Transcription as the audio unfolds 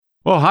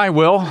Well, hi,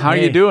 Will. How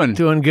you doing?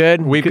 Doing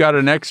good. We've got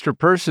an extra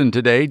person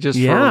today just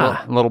for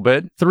a little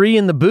bit. 3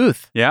 in the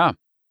booth. Yeah.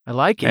 I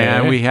like it.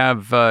 And we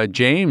have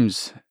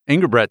James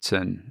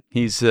Ingebretson.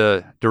 He's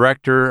the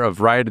director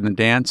of Riot and the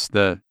Dance,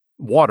 the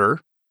Water,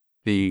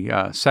 the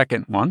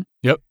second one.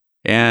 Yep.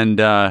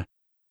 And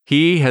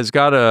he has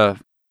got a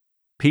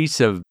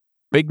piece of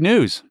big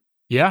news.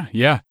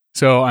 Yeah.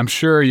 So I'm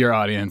sure your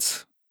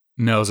audience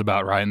knows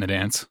about Riot and the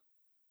Dance.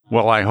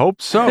 Well, I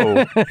hope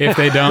so. If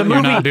they don't,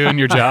 you're not doing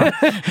your job.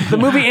 The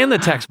movie and the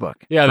textbook.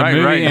 Yeah, the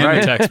movie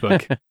and the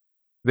textbook.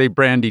 They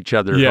brand each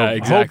other,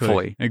 exactly.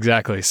 hopefully.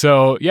 Exactly.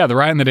 So, yeah, the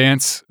Riot and the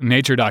Dance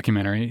nature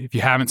documentary. If you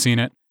haven't seen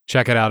it,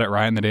 check it out at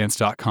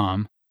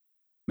riotandthedance.com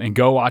and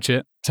go watch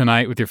it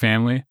tonight with your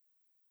family.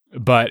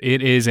 But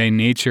it is a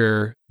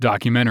nature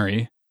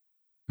documentary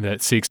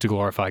that seeks to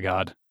glorify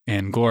God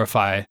and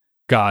glorify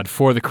God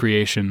for the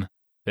creation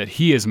that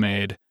He has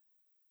made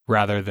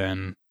rather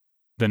than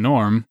the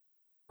norm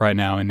right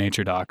now in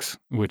nature docs,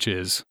 which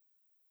is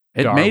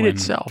it Darwin made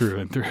itself through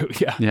and through.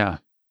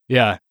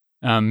 Yeah.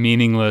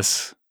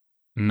 Meaningless,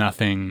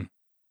 nothing.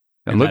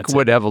 And look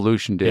what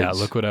evolution did. Yeah,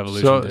 look what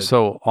evolution did.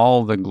 So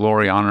all the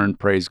glory, honor, and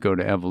praise go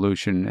to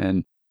evolution.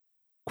 And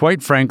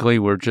quite frankly,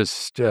 we're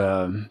just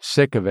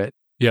sick of it.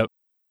 Yep.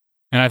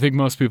 And I think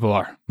most people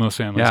are. Most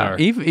families are.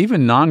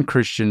 Even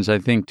non-Christians, I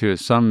think, to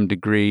some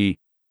degree,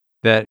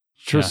 that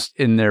just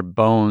in their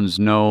bones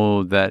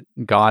know that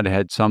God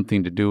had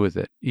something to do with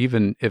it.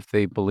 Even if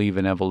they believe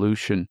in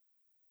evolution,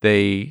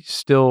 they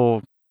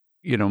still,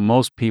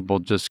 most people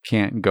just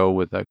can't go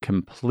with a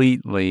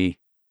completely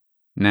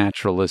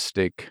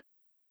naturalistic,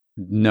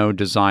 no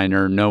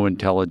designer, no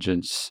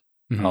intelligence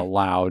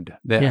allowed.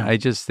 I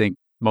just think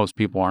most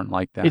people aren't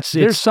like that.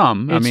 There's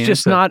some.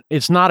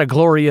 It's not a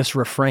glorious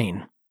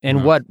refrain.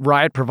 And what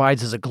Riot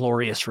provides is a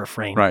glorious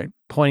refrain, right?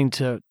 Pointing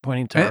to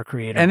our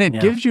Creator, and it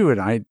gives you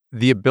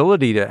the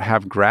ability to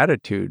have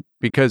gratitude,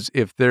 because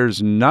if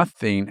there's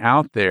nothing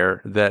out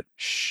there that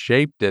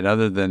shaped it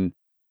other than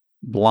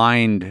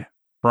blind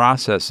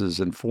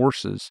processes and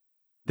forces,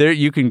 there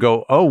you can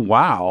go, oh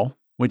wow,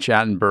 which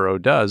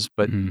Attenborough does,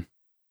 but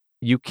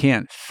you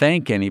can't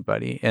thank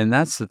anybody. And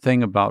that's the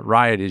thing about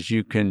Riot, is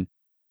you can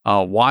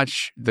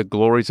watch the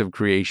glories of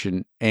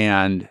creation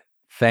and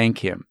thank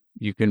Him.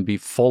 You can be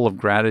full of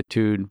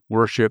gratitude,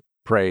 worship,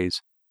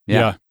 praise.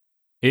 Yeah.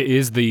 It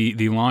is the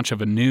launch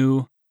of a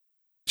new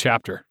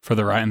chapter for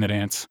the Riot and the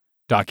Dance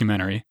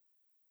documentary.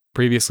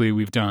 Previously,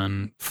 we've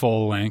done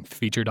full-length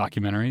feature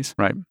documentaries.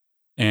 Right.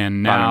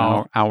 And now... About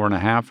an hour and a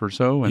half or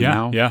so.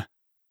 And Yeah.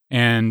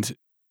 And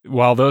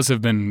while those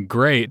have been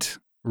great,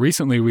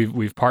 recently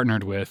we've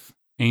partnered with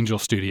Angel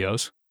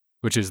Studios,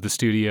 which is the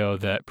studio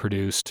that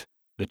produced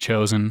The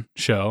Chosen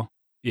show.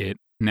 It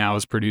now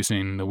is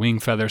producing the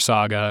Wingfeather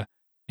Saga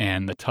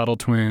and the Tuttle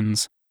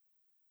Twins,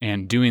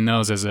 and doing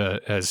those as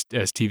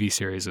TV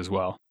series as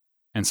well.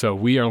 And so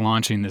we are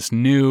launching this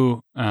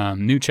new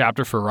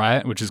chapter for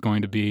Riot, which is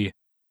going to be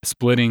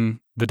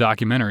splitting the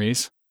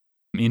documentaries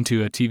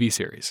into a TV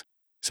series.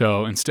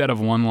 So instead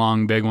of one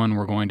long big one,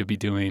 we're going to be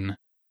doing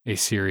a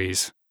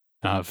series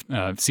of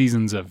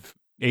seasons of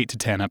 8 to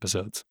 10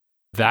 episodes.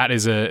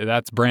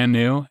 That's brand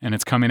new, and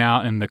it's coming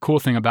out. And the cool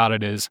thing about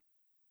it is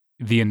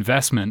the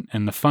investment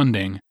and the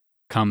funding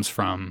comes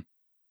from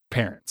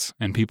parents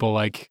and people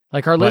like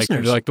our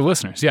listeners, like the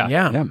listeners.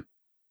 Yeah.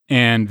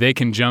 And they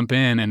can jump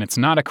in, and it's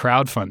not a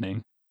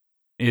crowdfunding.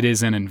 It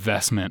is an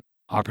investment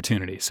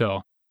opportunity.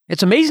 So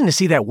it's amazing to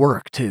see that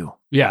work too.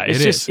 Yeah,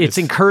 it's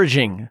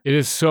encouraging. It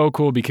is so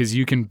cool because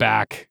you can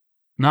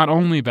not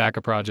only back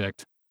a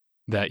project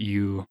that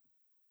you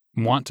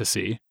want to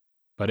see,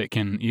 but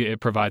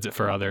it provides it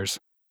for others,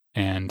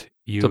 and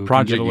it's a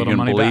project can get a little you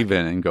can money believe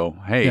back. in and go,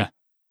 hey,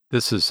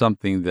 this is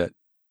something that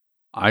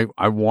I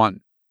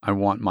want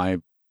my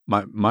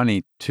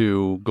money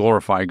to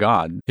glorify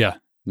God.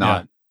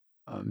 Not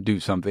do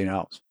something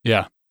else.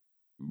 Yeah.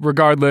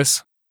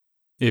 Regardless,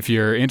 if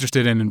you're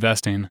interested in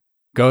investing,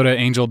 go to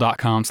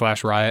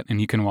angel.com/riot and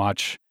you can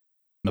watch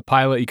the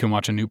pilot. You can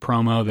watch a new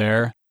promo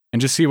there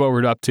and just see what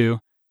we're up to.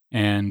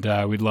 And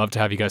we'd love to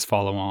have you guys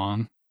follow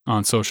along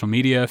on social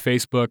media,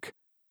 Facebook,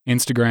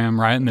 Instagram,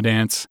 Riot and the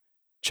Dance.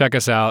 Check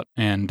us out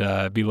and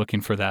be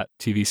looking for that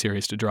TV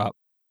series to drop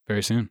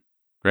very soon.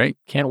 Great.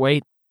 Can't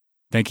wait.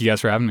 Thank you guys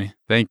for having me.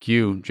 Thank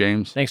you,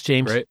 James. Thanks,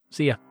 James. Great.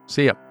 See ya.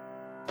 See ya.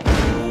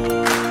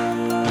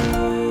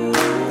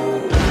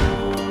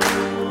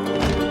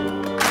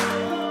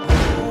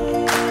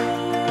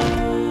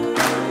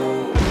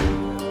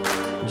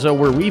 So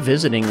we're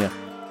revisiting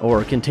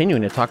or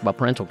continuing to talk about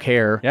parental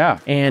care. Yeah.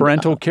 And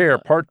parental care,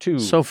 part 2.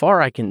 So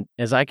far,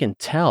 as I can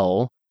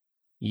tell,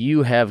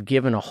 you have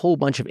given a whole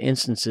bunch of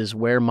instances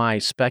where my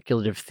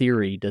speculative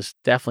theory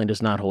definitely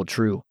does not hold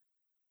true.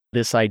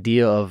 This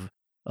idea of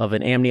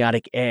an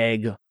amniotic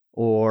egg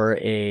or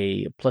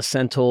a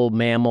placental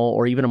mammal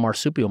or even a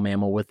marsupial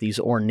mammal with these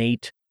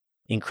ornate,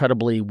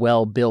 incredibly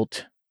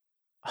well-built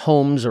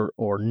homes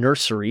or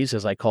nurseries,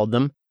 as I called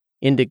them,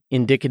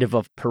 indicative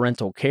of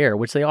parental care,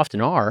 which they often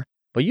are.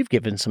 But you've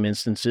given some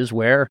instances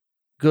where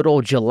good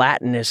old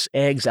gelatinous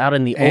eggs out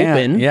in the And,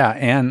 open, yeah,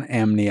 and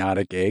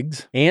amniotic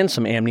eggs. and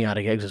some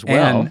amniotic eggs as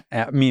well.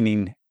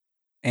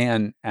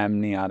 And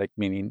amniotic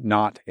meaning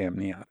not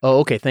amniotic. Oh,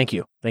 okay. Thank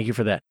you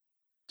for that.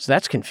 So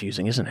that's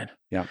confusing, isn't it?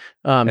 Yeah.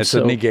 It's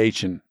a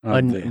negation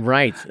of the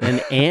right.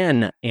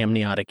 An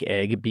amniotic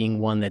egg being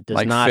one that does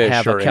Like not fish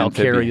have a or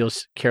amphibian.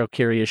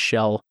 calcareous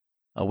shell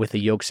with a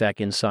yolk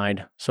sac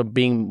inside. So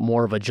being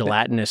more of a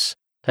gelatinous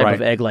type of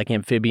Right. egg like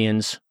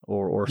amphibians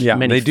or Yeah,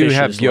 many they do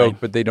have fishes yolk, lay.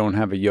 but they don't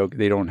have a yolk.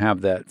 They don't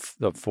have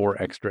the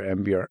 4 extra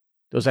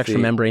Those extra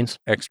the- membranes.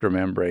 extra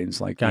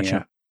membranes like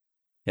Gotcha.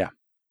 Yeah.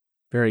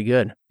 Very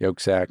good. Yolk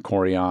sac,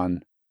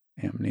 chorion,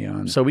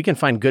 amnion. So we can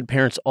find good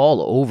parents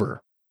all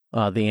over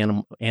the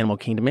animal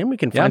kingdom, and we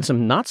can Yeah. find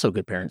some not so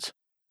good parents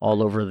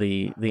all over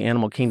the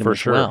animal kingdom For as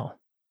sure. well.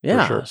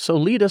 Yeah. sure. So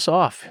lead us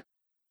off.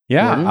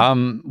 Yeah.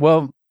 Gordon?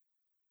 Well,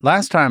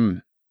 last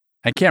time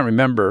I can't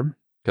remember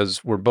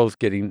because we're both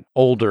getting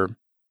older.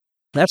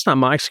 That's not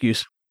my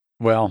excuse.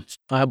 Well,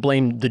 I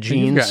blame the you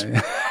genes.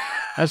 guys-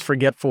 I was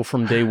forgetful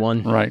from day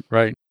one.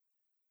 right.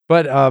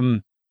 But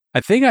I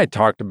think I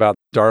talked about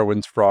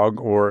Darwin's frog,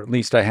 or at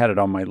least I had it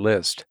on my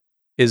list.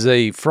 Is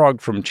a frog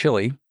from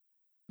Chile,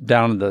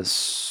 down in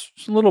the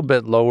little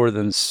bit lower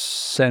than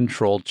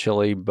central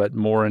Chile, but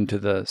more into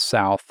the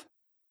south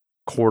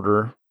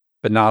quarter,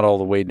 but not all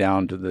the way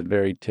down to the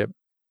very tip.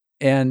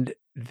 And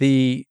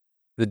the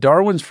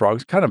Darwin's frog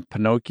is kind of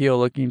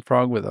Pinocchio-looking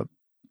frog with a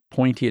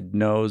pointed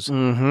nose.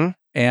 Mm-hmm.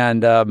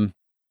 And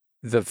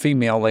the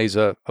female lays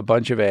a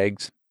bunch of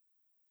eggs,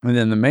 and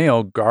then the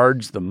male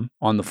guards them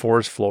on the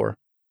forest floor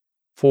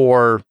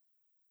for,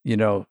 3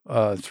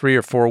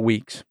 or 4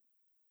 weeks.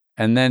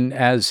 And then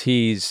as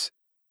he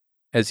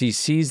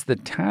sees the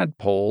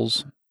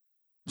tadpoles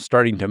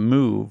starting to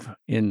move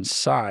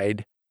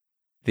inside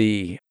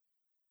the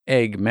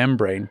egg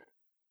membrane,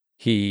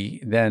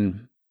 he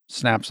then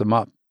snaps them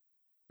up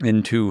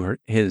into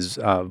his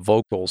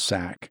vocal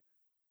sac.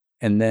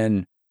 And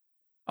then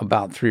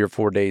about 3 or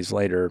 4 days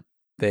later,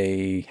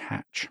 they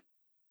hatch.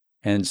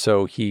 And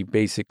so he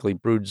basically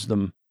broods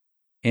them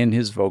in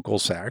his vocal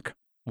sac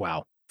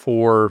Wow.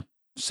 for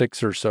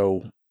 6 or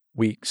so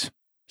weeks.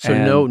 So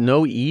And-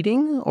 no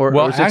eating, or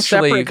Well, is it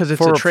actually, separate because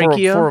it's for, a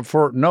trachea?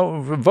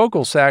 no,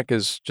 vocal sac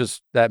is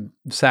just that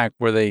sac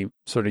where they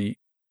sort of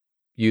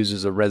use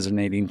as a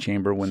resonating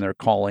chamber when they're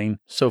calling.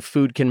 So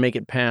food can make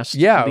it past.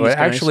 Yeah, these well,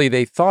 guys? actually,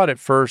 they thought at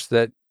first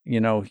that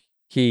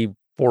he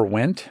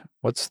forewent.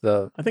 What's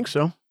the I think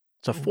so.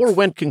 It's a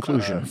forewent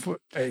conclusion.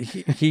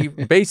 he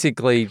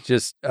basically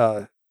just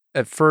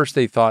at first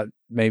they thought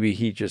maybe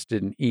he just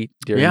didn't eat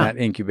during Yeah. that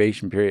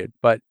incubation period,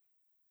 but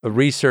a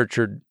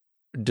researcher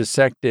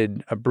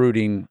dissected a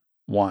brooding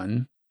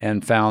one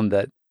and found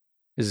that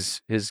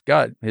his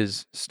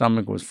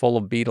stomach was full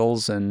of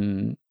beetles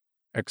and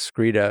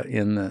excreta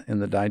in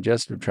the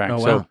digestive tract.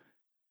 Oh, wow.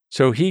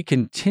 So he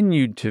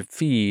continued to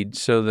feed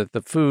so that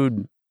the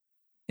food,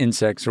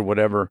 insects or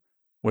whatever,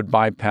 would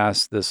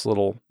bypass this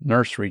little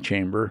nursery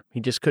chamber. He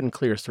just couldn't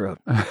clear his throat.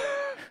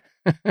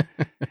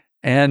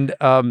 And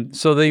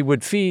so they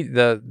would feed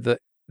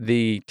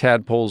the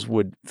tadpoles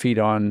would feed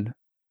on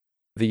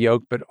the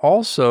yolk, but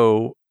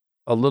also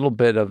a little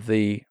bit of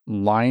the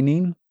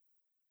lining.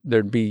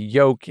 There'd be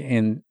yolk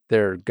in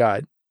their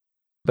gut,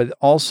 but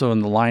also in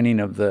the lining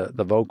of the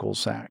vocal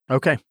sac.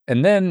 Okay.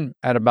 And then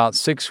at about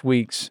 6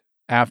 weeks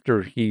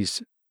after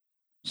he's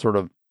sort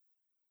of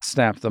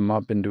snapped them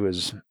up into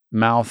his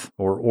mouth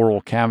or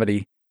oral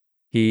cavity,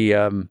 he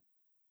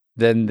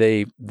then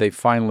they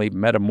finally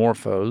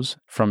metamorphose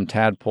from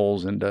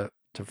tadpoles into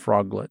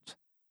froglets.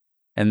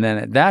 And then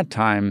at that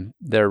time,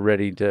 they're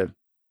ready to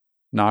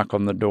knock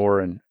on the door,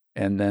 and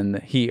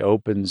then he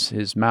opens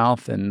his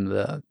mouth, and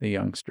the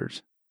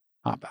youngsters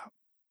hop out.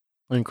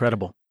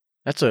 Incredible.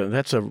 That's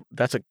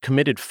a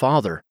committed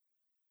father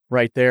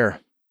right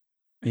there.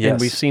 Yes.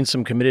 And we've seen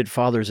some committed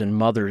fathers and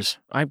mothers.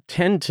 I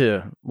tend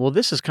to,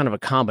 this is kind of a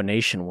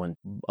combination one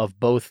of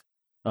both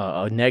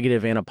a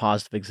negative and a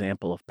positive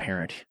example of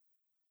parent.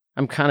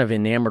 I'm kind of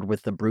enamored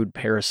with the brood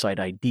parasite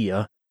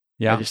idea.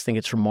 Yeah. I just think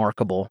it's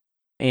remarkable.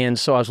 And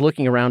so I was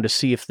looking around to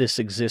see if this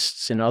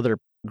exists in other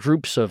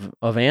groups of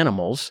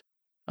animals.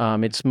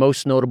 It's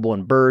most notable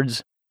in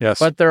birds, Yes.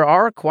 but there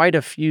are quite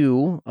a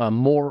few,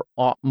 more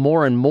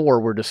and more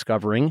we're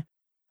discovering,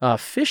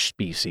 fish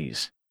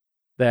species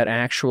that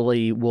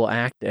actually will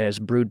act as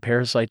brood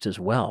parasites as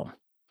well.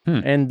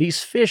 And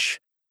these fish,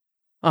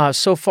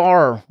 so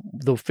far,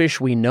 the fish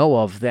we know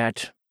of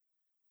that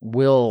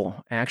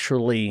will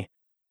actually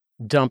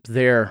dump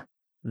their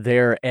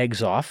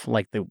eggs off,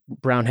 like the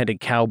brown-headed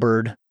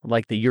cowbird,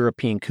 like the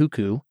European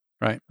cuckoo.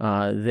 Right.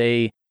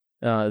 They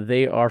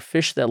are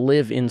fish that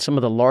live in some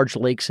of the large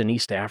lakes in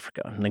East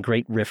Africa, in the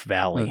Great Rift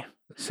Valley.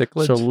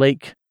 Cichlids?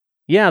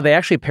 So they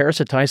actually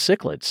parasitize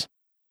cichlids.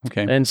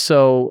 Okay. And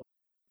so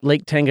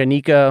Lake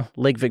Tanganyika,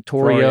 Lake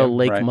Victoria,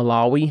 Lake right.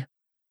 Malawi,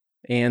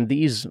 and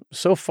these,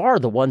 so far,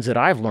 the ones that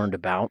I've learned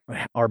about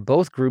are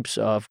both groups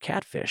of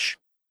catfish.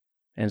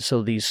 And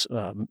so these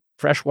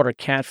freshwater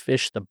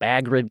catfish, the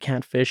bagrid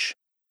catfish,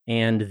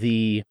 and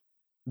the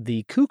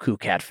cuckoo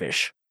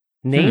catfish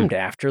named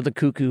after the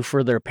cuckoo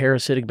for their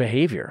parasitic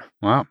behavior.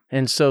 Wow.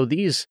 And so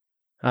these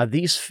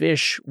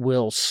fish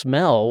will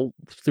smell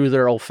through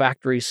their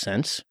olfactory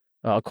sense.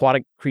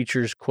 Aquatic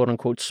creatures, quote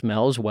unquote,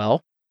 smell as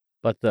well,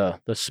 but the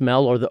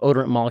smell or the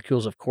odorant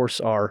molecules, of course,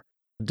 are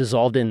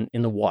dissolved in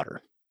the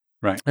water.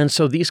 Right. And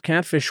so these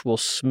catfish will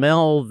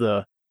smell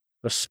the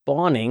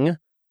spawning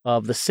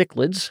of the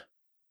cichlids.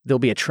 They'll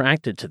be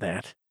attracted to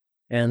that,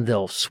 and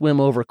they'll swim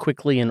over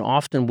quickly and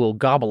often will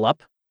gobble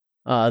up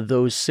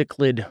those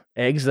cichlid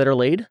eggs that are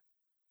laid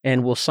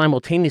and will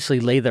simultaneously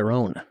lay their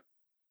own.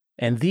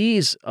 And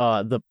these,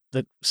 the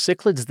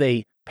cichlids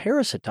they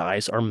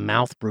parasitize are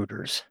mouth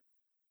brooders.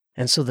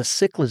 And so the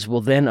cichlids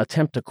will then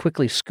attempt to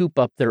quickly scoop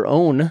up their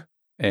own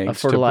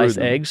fertilized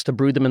eggs to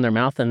brood them in their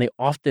mouth, and they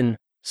often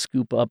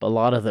scoop up a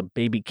lot of the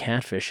baby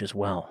catfish as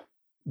well.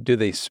 Do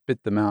they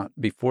spit them out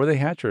before they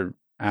hatch or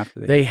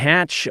after They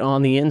hatch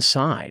on the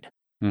inside.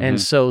 Mm-hmm.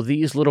 And so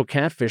these little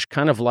catfish,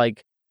 kind of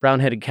like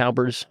brown-headed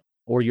cowbirds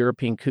or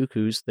European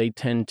cuckoos, they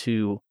tend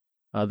to,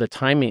 the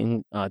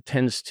timing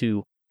tends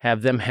to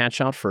have them hatch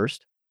out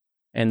first,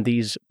 and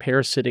these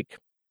parasitic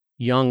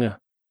young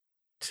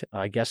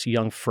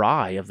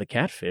fry of the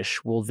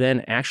catfish will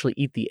then actually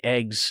eat the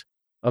eggs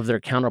of their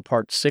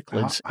counterpart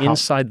cichlids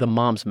inside the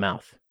mom's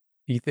mouth.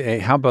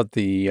 How about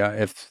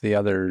if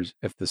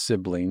the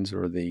siblings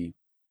or the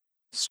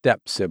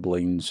step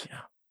siblings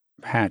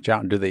hatch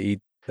out? Do they eat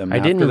them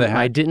after the hatch?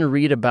 I didn't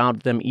read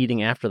about them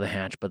eating after the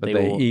hatch, but they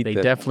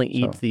definitely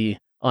eat the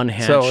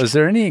unhatched. So is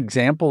there any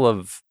example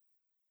of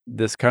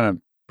this kind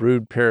of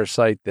brood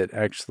parasite that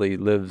actually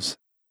lives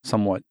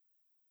somewhat,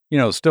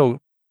 still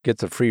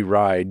gets a free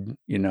ride,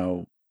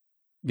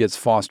 gets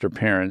foster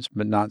parents,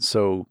 but not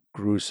so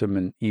gruesome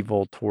and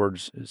evil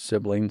towards his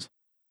siblings,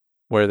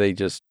 where they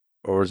just,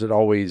 or is it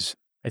always?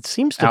 It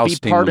seems to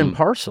be part and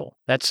parcel.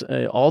 That's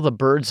all the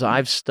birds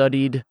I've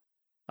studied.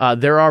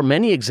 There are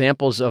many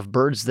examples of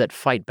birds that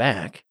fight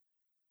back.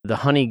 The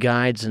honey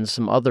guides and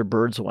some other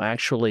birds will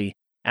actually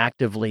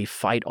actively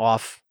fight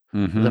off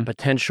the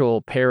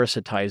potential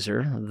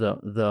parasitizer,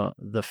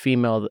 the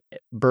female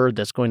bird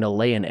that's going to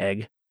lay an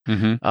egg.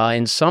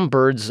 And some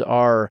birds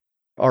are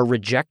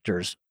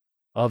rejectors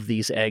of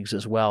these eggs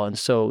as well. And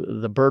so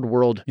the bird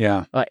world,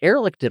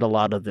 Ehrlich did a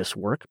lot of this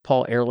work.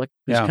 Paul Ehrlich,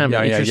 who's kind of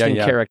an interesting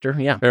character.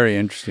 Yeah. Very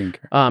interesting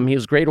character. He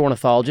was a great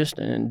ornithologist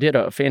and did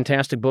a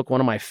fantastic book, one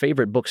of my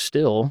favorite books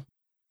still,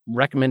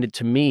 recommended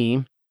to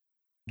me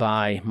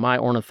by my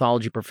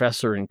ornithology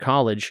professor in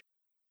college.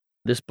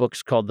 This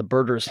book's called The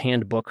Birder's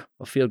Handbook,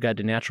 A Field Guide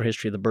to Natural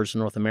History of the Birds of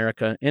North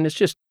America. And it's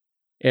just,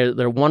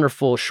 they're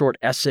wonderful short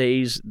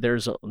essays.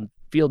 There's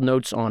field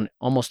notes on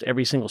almost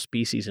every single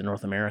species in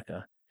North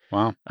America.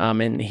 Wow.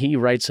 And he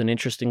writes an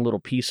interesting little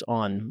piece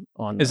on.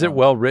 Is it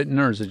well written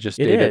or is it just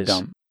data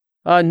dump?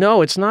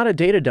 No, it's not a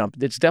data dump.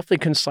 It's definitely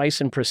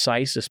concise and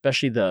precise,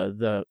 especially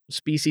the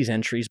species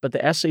entries, but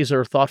the essays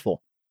are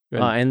thoughtful.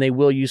 And they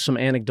will use some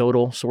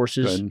anecdotal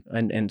sources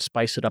and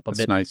spice it up a bit.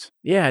 That's nice.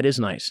 Yeah, it is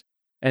nice.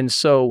 And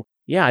so,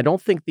 I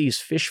don't think these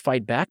fish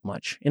fight back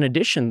much. In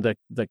addition,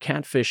 the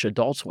catfish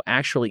adults will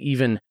actually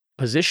even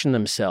position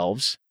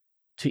themselves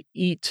to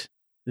eat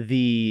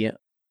the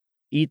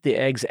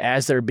eggs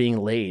as they're being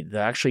laid.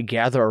 They'll actually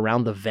gather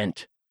around the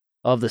vent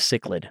of the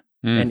cichlid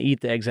and eat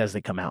the eggs as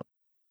they come out.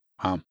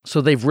 Wow. So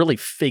they've really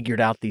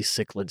figured out these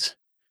cichlids.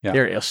 Yeah.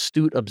 They're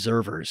astute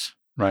observers.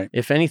 Right.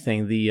 If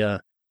anything, the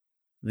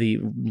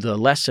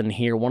lesson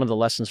here, one of the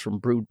lessons from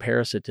brood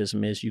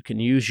parasitism is you can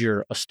use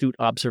your astute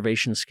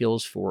observation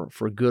skills for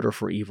good or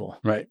for evil.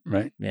 Right.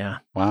 Yeah.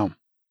 Wow.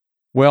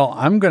 Well,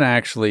 I'm going to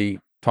actually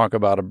talk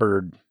about a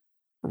bird.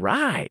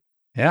 Right.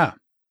 Yeah.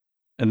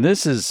 And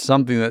this is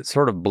something that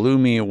sort of blew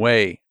me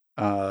away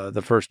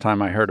the first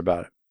time I heard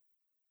about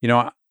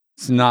it.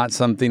 It's not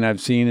something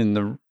I've seen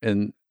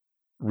in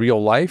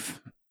real life,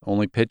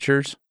 only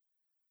pictures.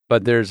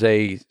 But there's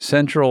a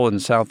Central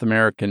and South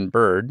American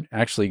bird,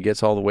 actually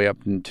gets all the way up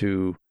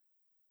into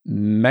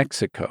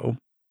Mexico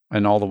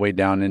and all the way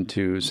down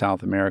into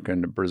South America,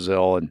 into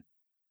Brazil. And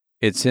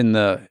it's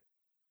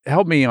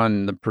help me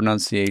on the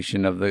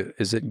pronunciation of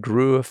is it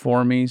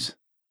Gruiformes?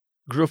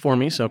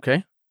 Gruiformes,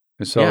 okay.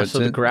 So so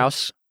the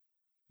grouse.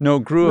 No,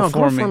 Gruiformes.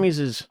 No, Gruiformes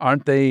is. Are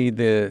they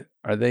the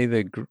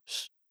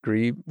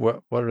grebe?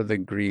 What are the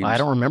grebes? I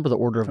don't remember the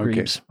order of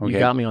grebes. Okay. You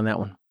got me on that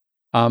one.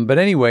 But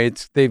anyway,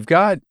 they've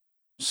got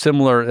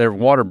similar, they're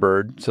water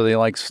bird, so they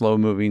like slow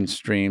moving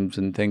streams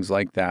and things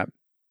like that.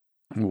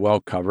 Well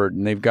covered.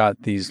 And they've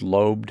got these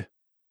lobed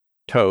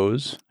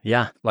toes.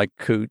 Yeah. Like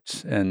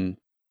coots and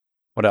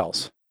what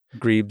else?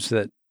 Grebes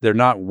that they're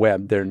not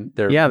webbed, they're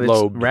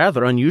lobed. It's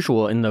rather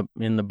unusual in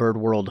the bird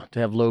world to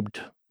have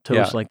lobed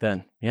toes like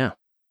that. Yeah.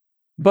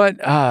 But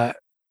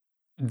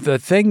the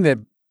thing that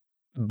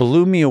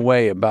blew me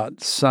away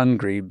about sun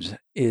grebes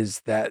is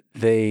that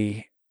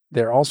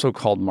they're also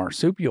called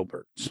marsupial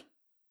birds.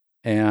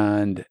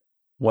 And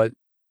what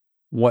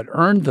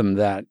earned them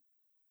that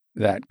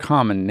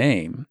common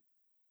name,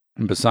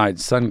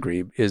 besides sun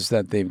grebe, is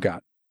that they've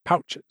got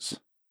pouches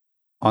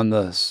on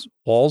the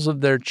walls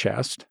of their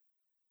chest.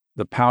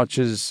 The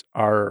pouches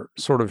are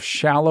sort of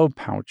shallow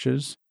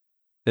pouches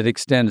that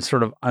extend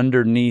sort of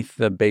underneath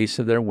the base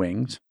of their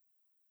wings.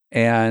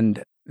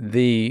 And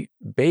the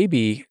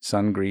baby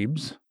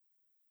sungrebes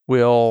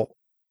will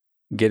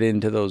get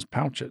into those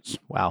pouches.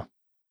 Wow.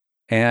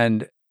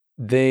 And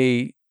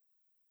they,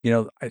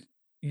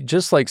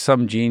 just like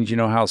some genes, you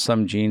know how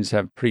some genes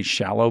have pretty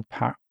shallow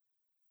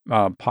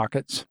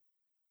pockets?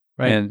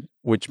 Right. And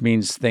which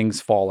means things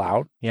fall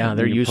out. Yeah,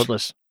 they're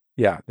useless.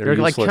 They're like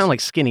useless. kind of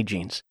like skinny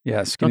jeans.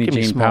 Yeah, skinny Don't give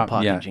me jean small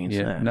pocket jeans.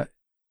 Yeah.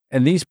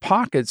 And these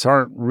pockets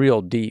aren't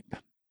real deep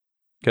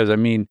because,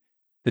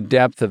 the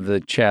depth of the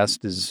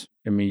chest is,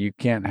 you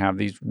can't have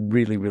these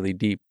really, really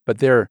deep. But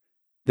they're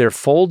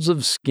folds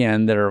of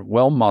skin that are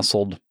well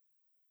muscled,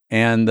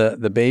 and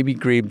the baby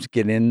grebes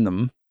get in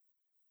them.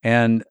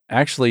 And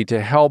actually,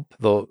 to help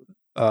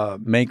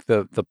make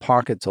the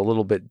pockets a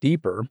little bit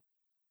deeper,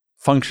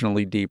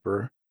 functionally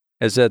deeper,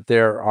 is that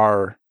there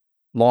are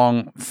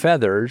long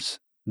feathers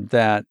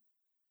that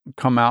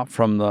come out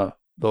from the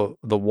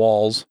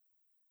walls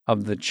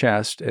of the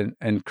chest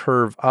and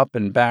curve up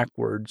and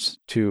backwards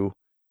to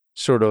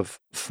sort of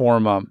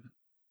form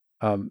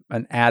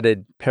an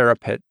added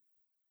parapet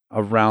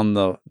around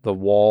the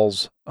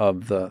walls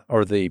of the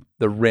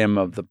rim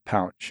of the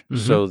pouch. Mhm.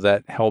 So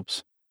that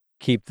helps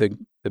keep the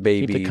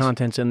babies. Keep the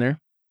contents in there.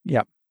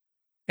 Yep.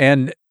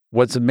 And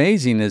what's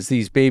amazing is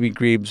these baby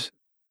grebes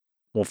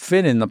will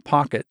fit in the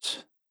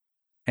pockets,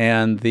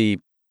 and the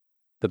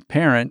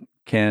parent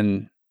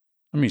can,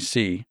 let me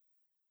see,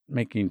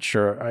 making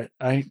sure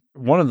I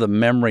one of the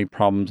memory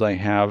problems I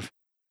have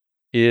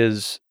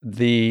is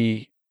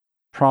the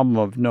problem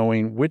of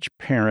knowing which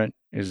parent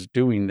is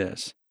doing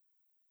this.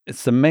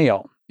 It's the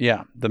male.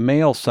 Yeah, the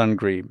male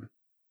sungrebe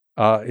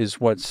is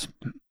what's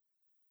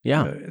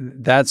Yeah.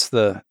 that's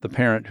the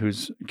parent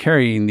who's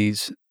carrying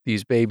these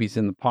babies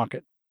in the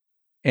pocket.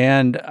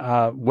 And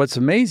what's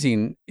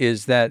amazing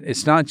is that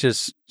it's not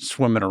just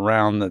swimming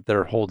around that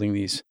they're holding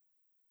these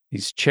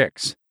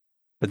chicks,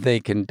 but they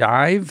can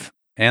dive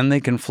and they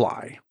can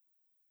fly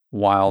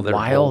while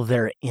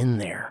they're in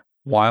there.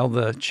 While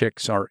the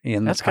chicks are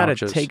in That's the got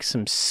pouches. to take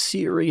some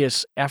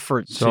serious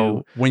effort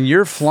So when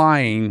you're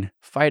flying,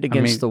 fight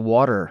against the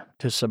water,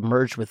 to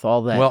submerge with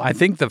all that. well, I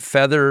think the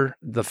feathers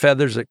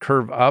that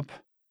curve up,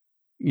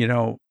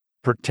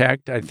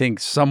 protect, I think,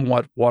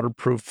 somewhat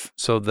waterproof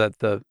so that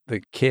the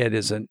kid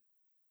isn't,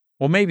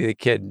 well, maybe the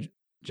kid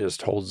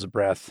just holds the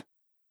breath.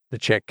 The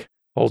chick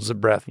holds the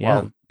breath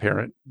while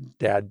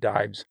dad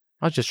dives.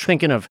 I was just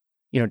thinking of,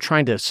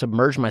 trying to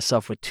submerge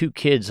myself with two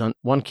kids,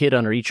 one kid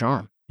under each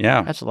arm.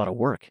 Yeah. That's a lot of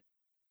work.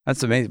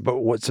 That's amazing. But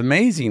what's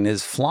amazing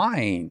is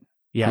flying.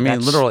 Yeah.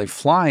 Literally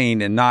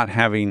flying and not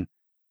having,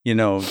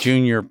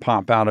 Junior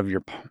pop out of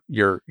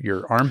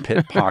your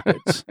armpit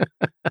pockets.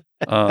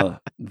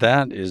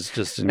 That is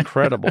just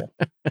incredible.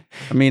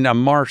 A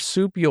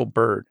marsupial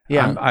bird.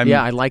 Yeah.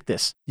 I like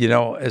this.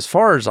 As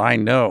far as I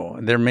know,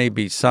 there may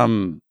be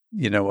some,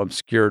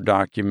 obscure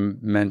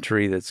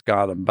documentary that's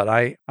got them, but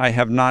I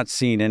have not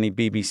seen any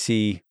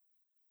BBC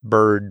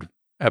bird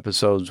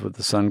episodes with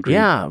the sungrebe.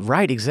 Yeah,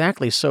 right,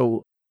 exactly.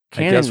 So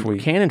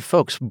Canon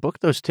folks, book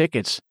those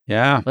tickets.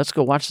 Yeah. Let's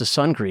go watch the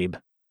sungrebe.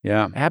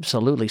 Yeah.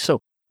 Absolutely. So,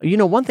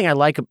 one thing I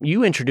like,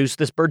 you introduced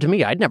this bird to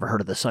me. I'd never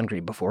heard of the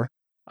sungrebe before.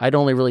 I'd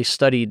only really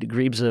studied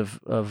grebes of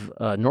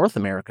North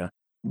America.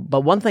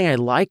 But one thing I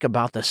like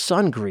about the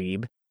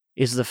sungrebe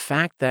is the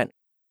fact that,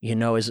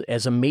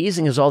 as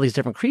amazing as all these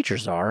different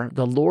creatures are,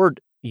 the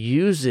Lord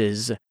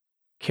uses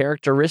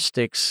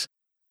characteristics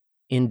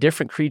in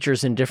different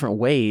creatures in different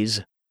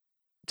ways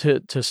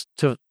to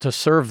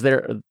serve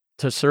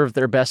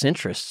their best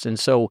interests. And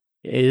so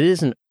it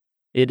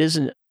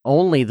isn't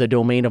only the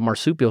domain of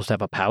marsupials to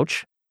have a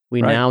pouch.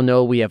 We now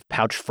know we have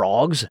pouched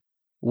frogs.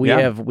 We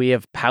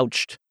have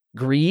pouched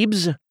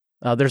grebes.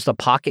 There's the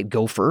pocket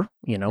gopher,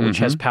 which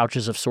has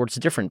pouches of sorts,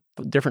 different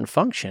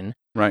function.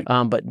 Right.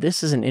 But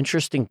this is an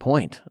interesting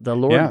point. The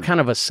Lord kind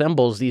of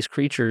assembles these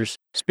creatures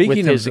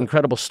with his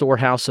incredible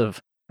storehouse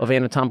of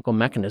anatomical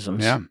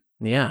mechanisms. Yeah.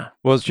 Yeah.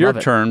 Well, it's your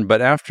turn,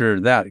 but after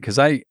that, because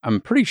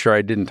I'm pretty sure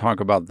I didn't talk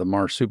about the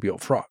marsupial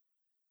frog.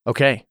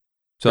 Okay.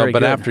 So, very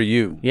good. After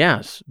you.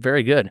 Yes,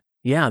 very good.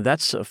 Yeah,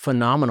 that's a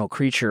phenomenal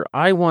creature.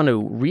 I want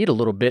to read a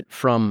little bit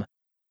from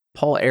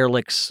Paul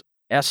Ehrlich's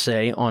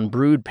essay on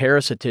brood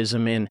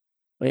parasitism in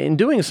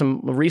doing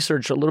some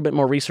research, a little bit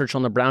more research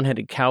on the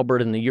brown-headed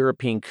cowbird and the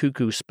European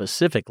cuckoo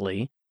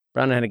specifically.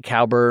 Brown-headed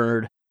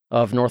cowbird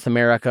of North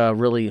America,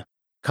 really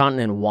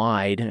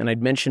continent-wide. And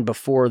I'd mentioned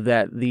before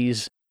that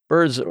these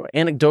birds,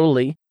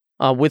 anecdotally,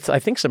 with I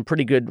think some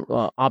pretty good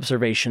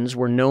observations,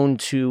 were known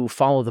to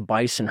follow the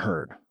bison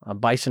herd.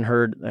 Bison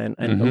herd, and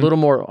a little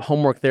more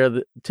homework there,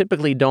 that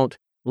typically don't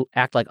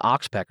act like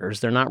oxpeckers.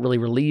 They're not really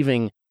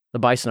relieving the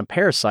bison of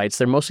parasites.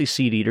 They're mostly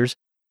seed eaters,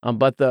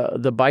 but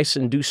the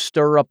bison do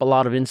stir up a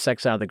lot of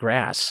insects out of the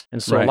grass.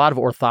 And so a lot of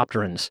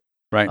orthopterans,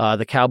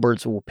 the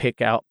cowbirds will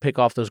pick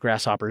off those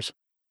grasshoppers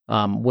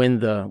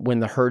when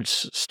the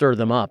herds stir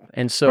them up.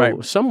 And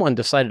so someone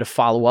decided to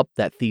follow up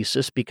that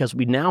thesis, because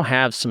we now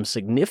have some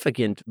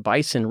significant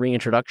bison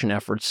reintroduction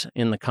efforts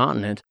in the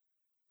continent,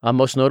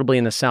 most notably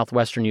in the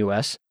southwestern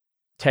U.S.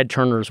 Ted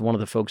Turner is one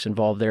of the folks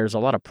involved. There's a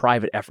lot of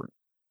private effort.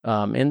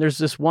 And there's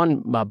this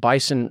one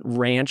bison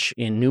ranch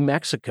in New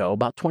Mexico,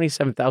 about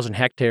 27,000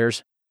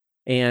 hectares.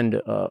 And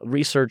a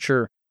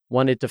researcher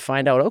wanted to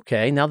find out,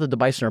 okay, now that the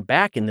bison are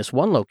back in this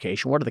one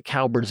location, what are the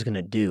cowbirds going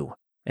to do?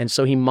 And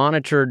so he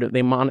monitored,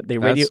 they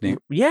radio. neat.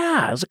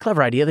 Yeah, it was a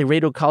clever idea. They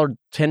radio collared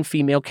 10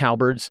 female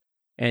cowbirds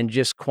and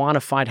just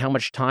quantified how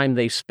much time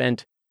they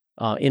spent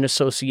in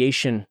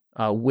association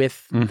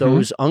with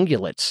those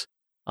ungulates.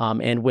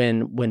 And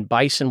when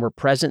bison were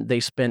present,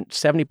 they spent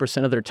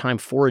 70% of their time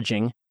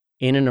foraging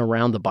in and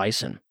around the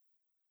bison.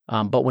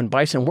 But when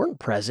bison weren't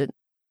present,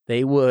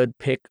 they would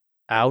pick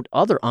out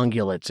other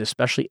ungulates,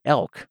 especially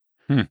elk,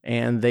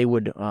 and they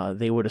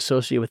would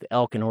associate with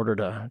elk in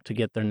order to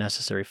get their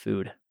necessary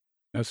food.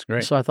 That's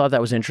great. So I thought that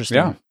was interesting.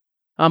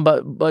 Yeah.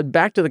 But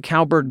back to the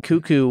cowbird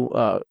cuckoo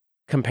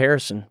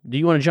comparison. Do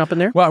you want to jump in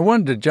there? Well, I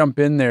wanted to jump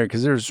in there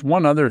because there's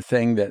one other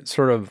thing that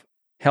sort of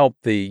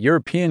helped the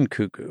European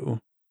cuckoo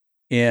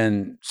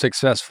in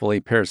successfully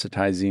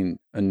parasitizing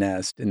a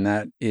nest, and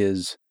that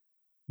is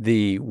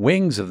the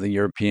wings of the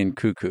European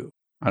cuckoo.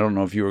 I don't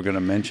know if you were going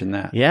to mention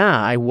that. Yeah,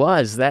 I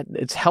was. That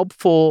it's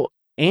helpful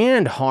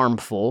and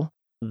harmful.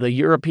 The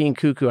European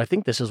cuckoo, I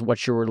think this is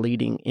what you were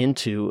leading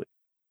into,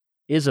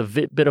 is a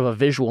bit of a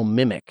visual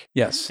mimic.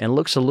 Yes. And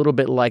looks a little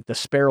bit like the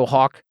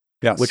sparrowhawk,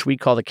 Yes. which we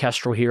call the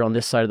kestrel here on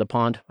this side of the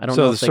pond. I don't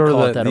know if they sort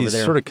call of it that over these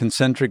there. sort of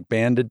concentric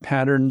banded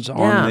patterns Yeah.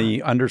 on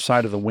the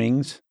underside of the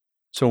wings.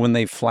 So when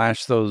they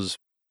flash those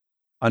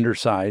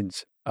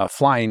undersides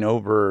flying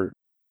over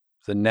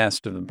the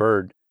nest of the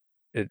bird,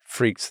 it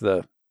freaks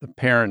the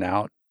parent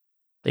out.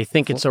 They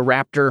think it's a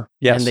raptor,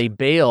 Yes. and they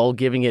bail,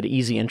 giving it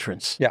easy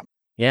entrance. Yeah.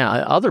 Yeah,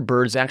 other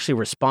birds actually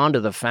respond to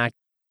the fact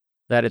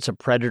that it's a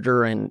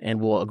predator and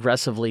will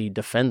aggressively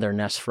defend their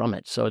nest from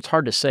it. So it's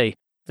hard to say. I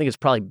think it's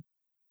probably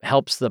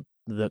helps the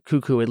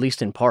cuckoo, at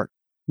least in part.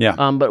 Yeah.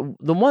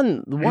 But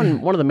one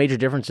of the major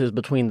differences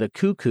between the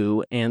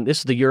cuckoo and this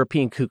is the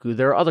European cuckoo.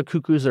 There are other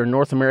cuckoos. There are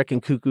North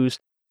American cuckoos.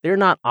 They're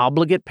not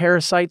obligate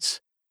parasites,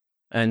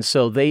 and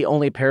so they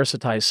only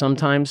parasitize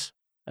sometimes.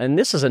 And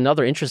this is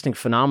another interesting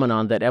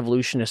phenomenon that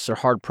evolutionists are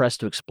hard-pressed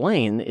to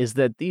explain, is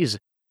that these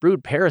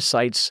brood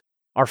parasites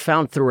are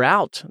found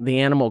throughout the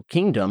animal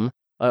kingdom,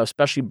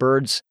 especially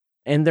birds,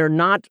 and they're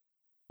not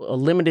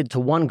limited to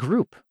one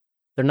group.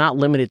 They're not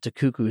limited to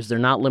cuckoos. They're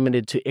not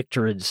limited to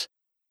icterids.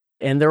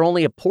 And they're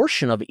only a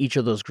portion of each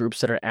of those groups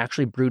that are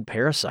actually brood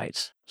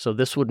parasites. So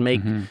this would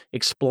make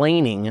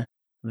explaining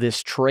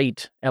this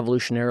trait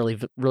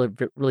evolutionarily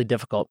really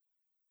difficult.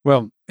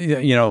 Well,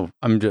 you know,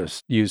 I'm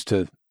just used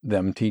to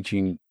them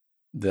teaching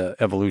the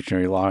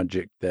evolutionary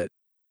logic that,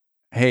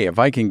 hey, if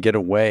I can get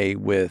away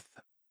with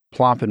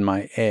plopping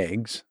my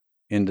eggs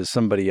into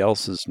somebody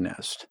else's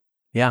nest,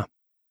 Yeah.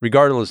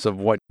 regardless of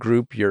what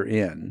group you're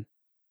in,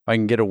 I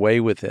can get away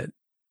with it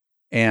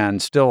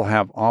and still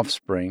have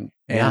offspring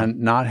and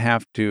not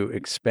have to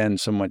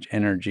expend so much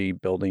energy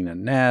building a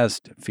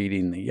nest,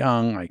 feeding the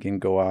young. I can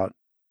go out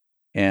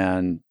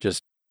and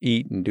just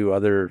eat and do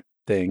other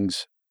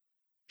things.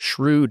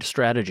 Shrewd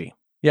strategy.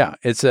 Yeah,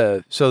 it's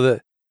the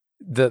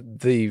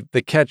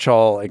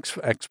catch-all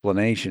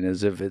explanation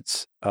is if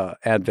it's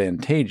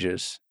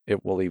advantageous,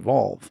 it will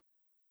evolve.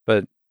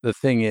 But the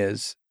thing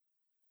is,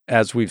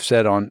 as we've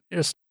said on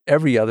just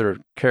every other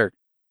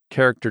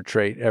character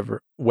trait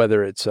ever,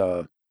 whether it's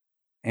a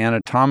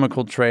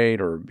anatomical trait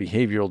or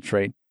behavioral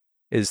trait,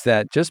 is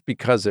that just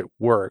because it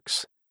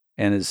works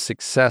and is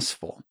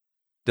successful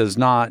does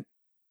not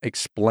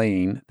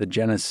explain the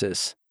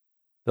genesis,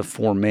 the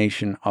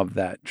formation of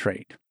that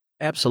trait.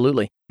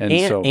 Absolutely.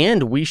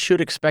 And we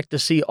should expect to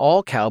see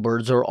all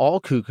cowbirds or all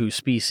cuckoo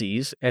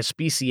species as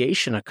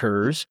speciation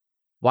occurs.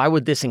 Why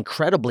would this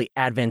incredibly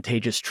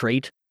advantageous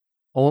trait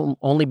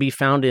only be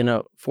found in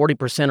a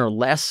 40% or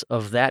less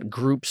of that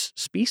group's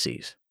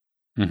species?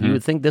 You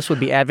would think this would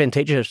be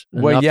advantageous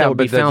enough that would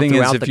be found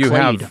throughout the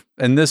clade.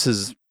 And this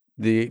is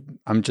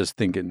I'm just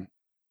thinking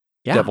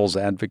devil's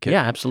advocate.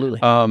 Yeah,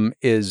 absolutely.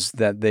 Is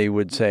that they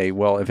would say,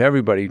 well, if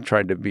everybody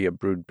tried to be a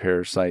brood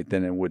parasite,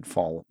 then it would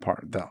fall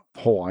apart. The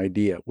whole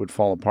idea would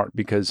fall apart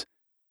because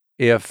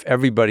if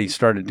everybody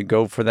started to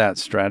go for that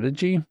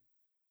strategy,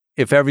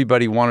 if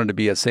everybody wanted to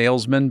be a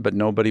salesman but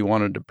nobody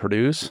wanted to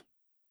produce,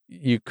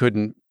 you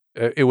couldn't,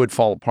 it would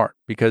fall apart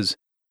because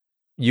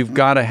you've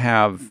got to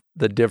have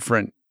the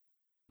different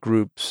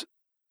groups.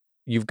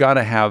 You've got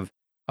to have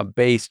a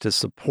base to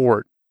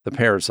support the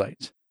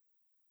parasites.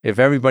 If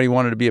everybody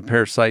wanted to be a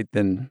parasite,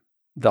 then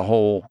the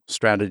whole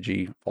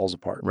strategy falls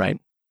apart. Right.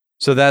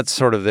 So that's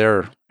sort of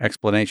their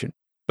explanation.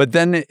 But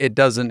then it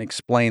doesn't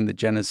explain the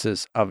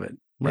genesis of it.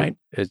 Right.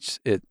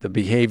 The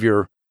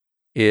behavior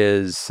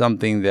is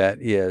something that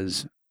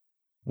is,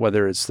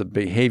 whether it's the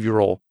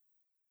behavioral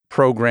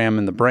program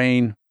in the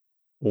brain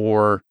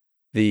or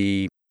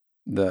the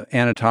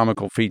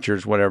anatomical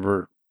features,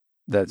 whatever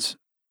that's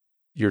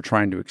you're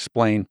trying to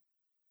explain,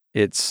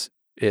 it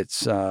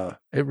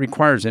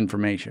requires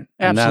information.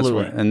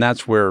 Absolutely. And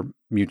that's where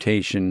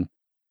mutation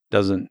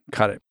doesn't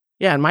cut it.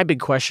 Yeah, and my big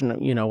question,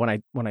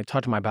 when I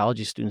talk to my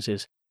biology students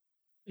is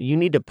you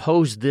need to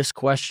pose this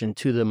question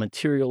to the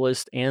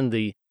materialist and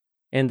the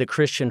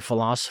Christian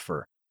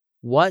philosopher.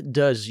 What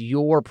does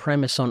your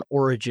premise on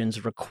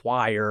origins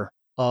require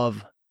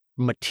of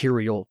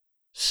material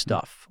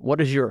stuff? What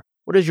does your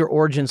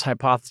origins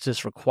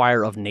hypothesis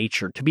require of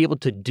nature to be able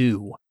to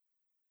do?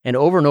 And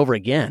over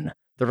again,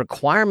 the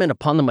requirement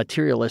upon the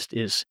materialist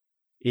is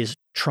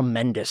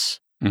tremendous.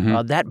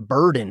 That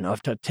burden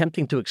of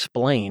attempting to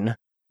explain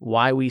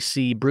why we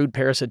see brood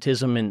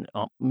parasitism in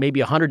maybe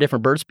 100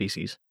 different bird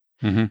species.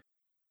 And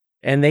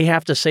they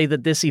have to say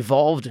that this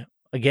evolved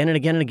again and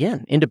again and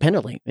again,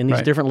 independently in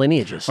these different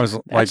lineages.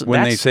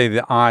 They say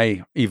the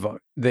eye evolved,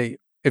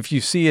 if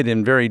you see it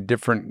in very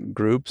different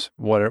groups,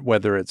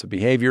 whether it's a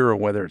behavior or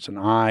whether it's an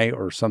eye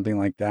or something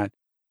like that,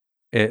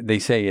 they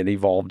say it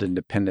evolved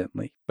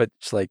independently. But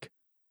it's like,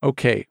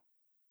 okay,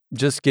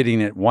 just getting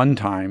it one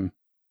time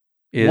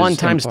is 1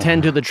 times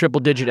 10 to the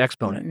triple digit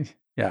exponent.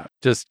 Yeah,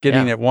 just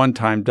getting it one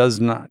time does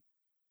not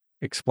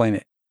explain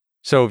it.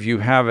 So if you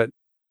have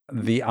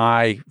the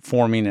eye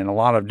forming in a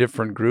lot of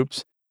different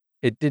groups,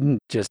 it didn't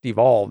just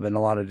evolve in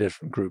a lot of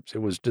different groups. It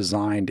was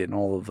designed in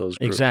all of those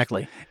groups.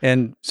 Exactly.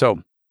 And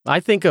so I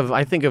think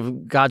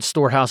of God's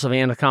storehouse of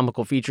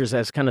anatomical features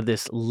as kind of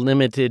this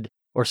limitless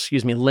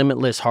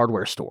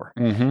hardware store.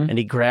 And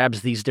he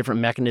grabs these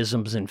different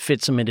mechanisms and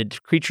fits them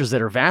into creatures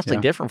that are vastly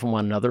different from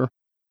one another,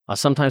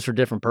 sometimes for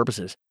different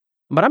purposes.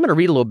 But I'm going to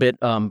read a little bit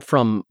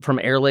from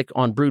Ehrlich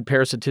on brood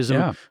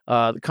parasitism,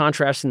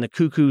 contrasting the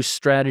cuckoo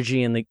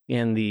strategy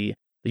and the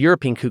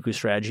European cuckoo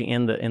strategy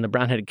and the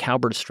brown-headed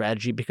cowbird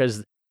strategy,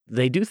 because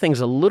they do things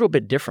a little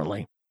bit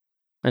differently.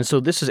 And so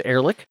this is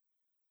Ehrlich.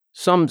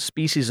 Some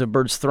species of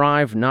birds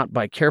thrive not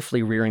by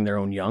carefully rearing their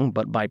own young,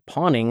 but by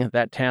pawning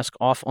that task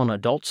off on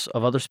adults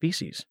of other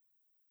species.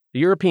 The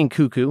European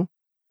cuckoo,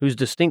 whose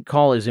distinct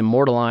call is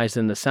immortalized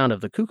in the sound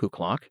of the cuckoo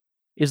clock,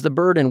 is the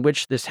bird in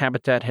which this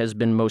habitat has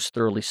been most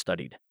thoroughly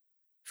studied.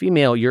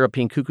 Female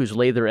European cuckoos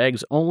lay their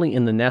eggs only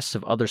in the nests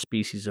of other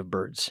species of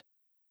birds.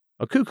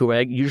 A cuckoo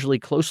egg usually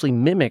closely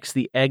mimics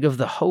the egg of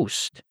the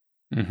host,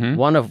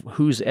 one of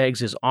whose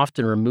eggs is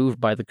often removed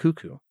by the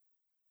cuckoo.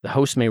 The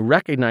host may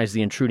recognize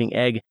the intruding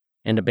egg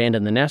and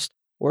abandon the nest,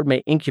 or it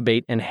may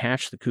incubate and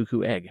hatch the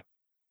cuckoo egg.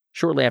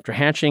 Shortly after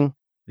hatching,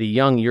 the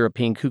young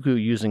European cuckoo,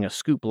 using a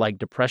scoop-like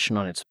depression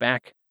on its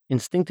back,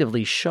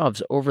 instinctively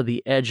shoves over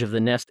the edge of the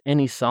nest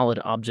any solid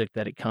object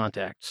that it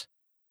contacts.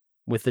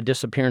 With the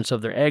disappearance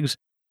of their eggs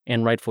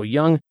and rightful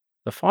young,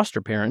 the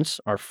foster parents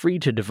are free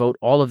to devote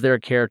all of their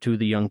care to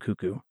the young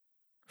cuckoo.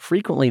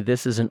 Frequently,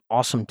 this is an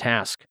awesome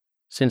task,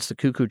 since the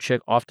cuckoo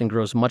chick often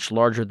grows much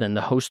larger than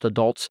the host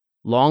adults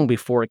long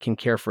before it can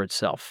care for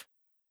itself.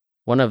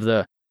 One of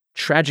the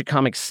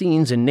tragicomic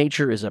scenes in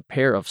nature is a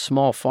pair of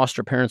small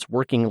foster parents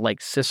working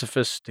like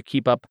Sisyphus to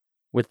keep up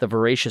with the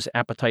voracious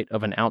appetite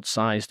of an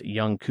outsized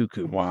young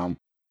cuckoo. Wow.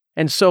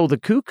 And so the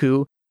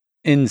cuckoo...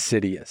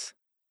 Insidious.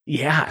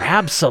 Yeah,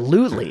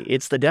 absolutely.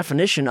 It's the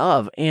definition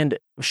of, and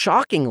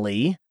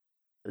shockingly,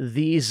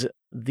 these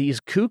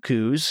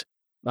cuckoos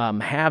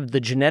have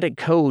the genetic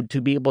code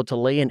to be able to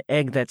lay an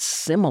egg that's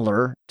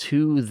similar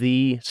to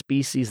the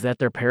species that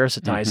they're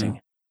parasitizing.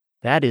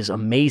 That is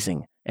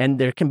amazing. And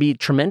there can be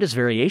tremendous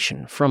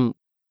variation from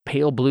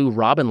pale blue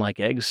robin-like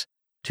eggs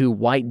to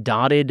white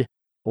dotted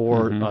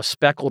or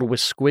speckled with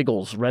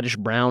squiggles, reddish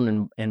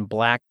brown and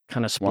black,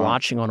 kind of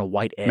splotching on a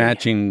white egg.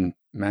 Matching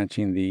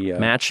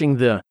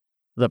the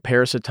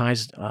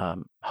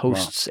parasitized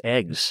host's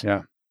eggs.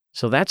 Yeah.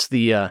 So that's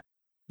the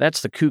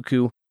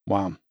cuckoo.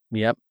 Wow.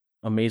 Yep.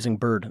 Amazing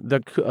bird.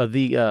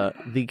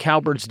 The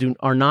cowbirds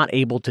are not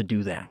able to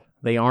do that.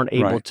 They aren't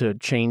able to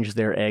change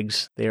their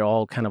eggs. They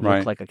all kind of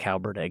look like a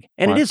cowbird egg.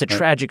 And it is a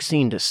tragic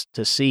scene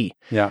to see.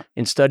 Yeah.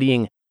 In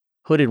studying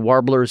hooded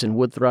warblers and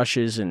wood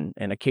thrushes and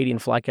Acadian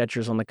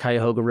flycatchers on the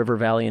Cuyahoga River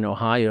Valley in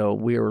Ohio,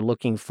 we were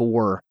looking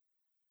for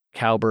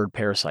cowbird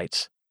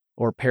parasites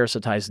or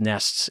parasitized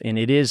nests. And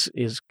it is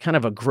kind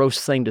of a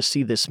gross thing to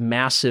see this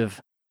massive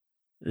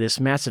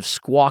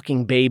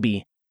squawking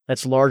baby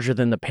that's larger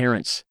than the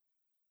parents.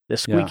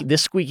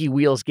 This squeaky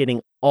wheel is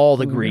getting all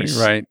the grease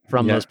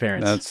from those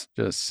parents. That's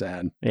just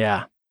sad.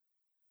 Yeah.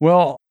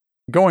 Well,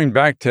 going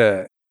back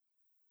to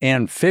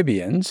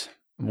amphibians,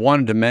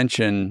 wanted to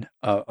mention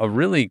a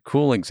really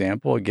cool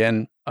example,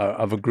 again,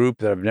 of a group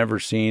that I've never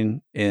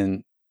seen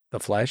in the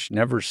flesh,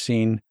 never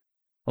seen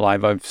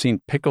alive. I've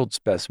seen pickled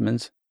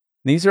specimens.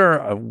 These are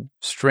a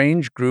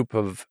strange group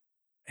of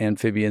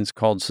amphibians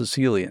called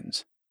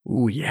caecilians.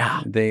 Ooh,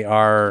 yeah. They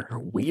are They're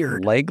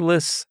weird.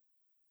 Legless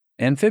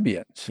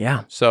amphibians.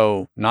 Yeah.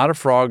 So not a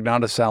frog,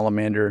 not a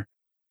salamander.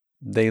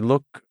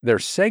 They're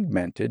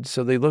segmented,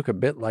 so they look a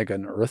bit like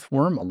an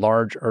earthworm, a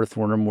large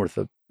earthworm with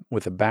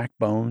a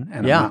backbone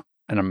and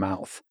a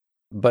mouth.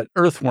 But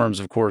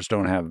earthworms, of course,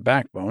 don't have a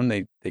backbone.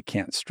 They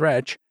can't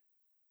stretch.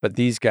 But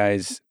these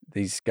guys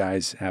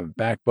have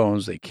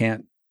backbones. They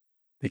can't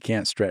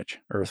stretch.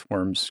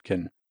 Earthworms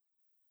can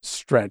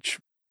stretch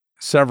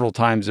several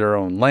times their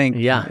own length.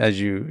 Yeah.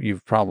 As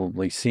you've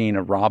probably seen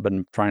a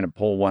robin trying to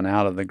pull one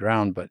out of the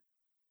ground. But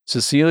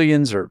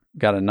caecilians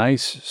got a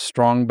nice,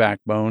 strong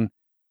backbone,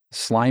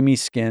 slimy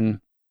skin,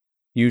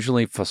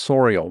 usually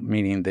fossorial,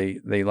 meaning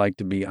they like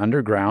to be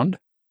underground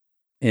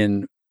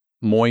in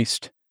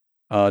moist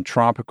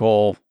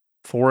tropical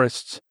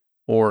forests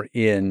or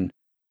in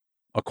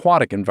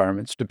aquatic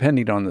environments,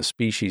 depending on the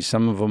species.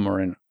 Some of them are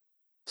in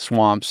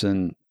swamps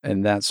and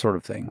that sort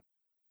of thing.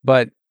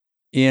 But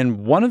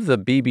in one of the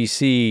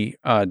BBC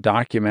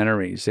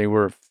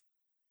documentaries,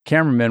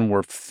 cameramen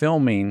were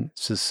filming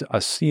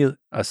a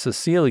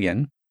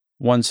Sicilian,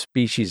 one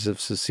species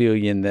of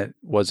Sicilian that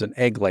was an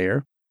egg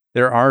layer.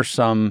 There are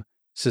some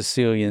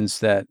Sicilians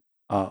that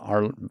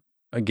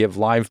give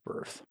live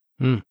birth.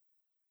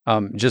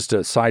 Just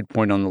a side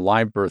point on the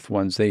live birth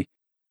ones, the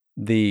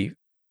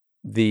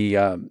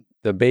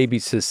baby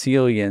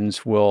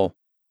Sicilians will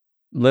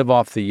live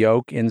off the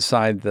yolk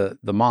inside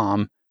the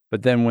mom,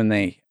 but then when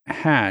they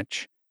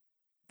hatch,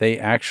 they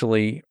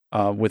actually,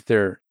 with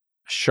their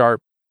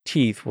sharp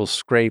teeth, will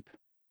scrape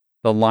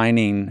the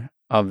lining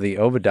of the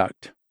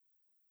oviduct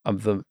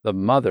of the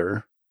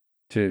mother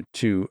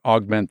to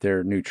augment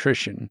their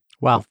nutrition.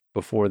 Wow.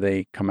 Before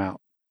they come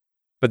out.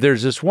 But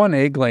there's this one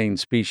egg-laying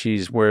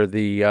species where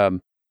they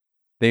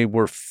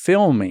were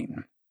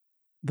filming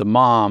the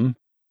mom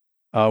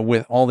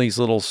with all these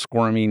little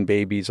squirming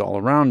babies all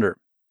around her.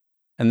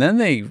 And then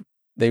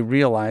they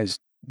realized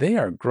they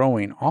are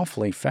growing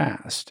awfully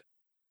fast.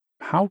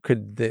 How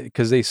could they?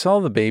 Because they saw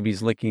the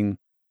babies licking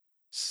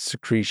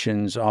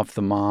secretions off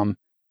the mom.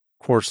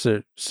 Of course,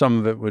 some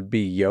of it would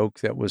be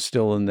yolk that was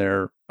still in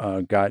their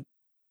gut.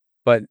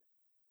 But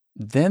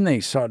then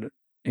they started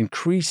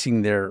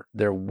increasing their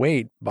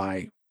weight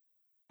by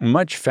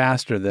much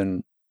faster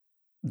than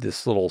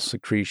this little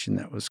secretion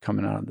that was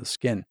coming out of the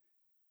skin.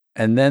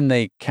 And then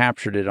they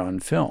captured it on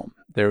film.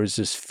 There was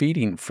this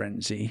feeding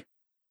frenzy,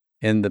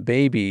 and the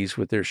babies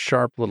with their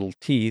sharp little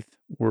teeth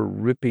were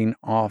ripping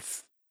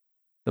off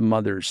the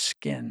mother's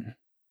skin.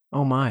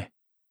 Oh my.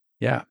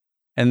 Yeah.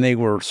 And they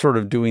were sort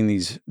of doing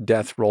these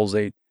death rolls.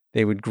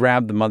 They would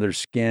grab the mother's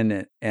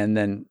skin and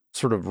then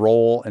sort of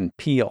roll and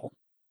peel.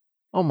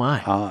 Oh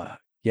my.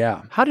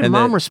 Yeah. How did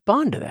mom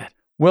respond to that?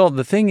 Well,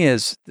 the thing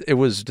is, it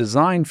was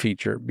design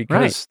feature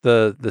because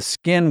the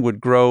skin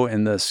would grow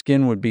and the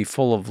skin would be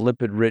full of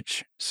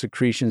lipid-rich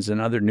secretions and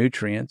other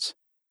nutrients.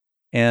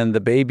 And the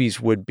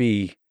babies would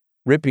be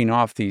ripping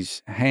off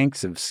these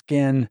hanks of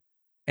skin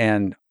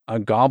and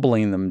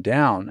gobbling them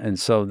down. And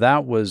so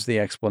that was the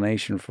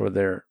explanation for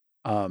their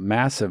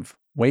massive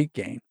weight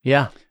gain.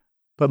 Yeah.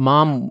 But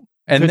mom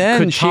and then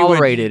could she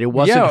tolerate it. It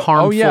wasn't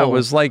harmful. Oh, yeah. It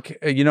was like,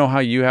 you know how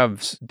you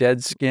have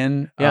dead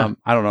skin? Yeah.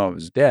 I don't know if it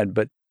was dead,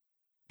 but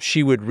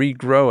she would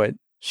regrow it.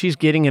 She's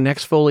getting an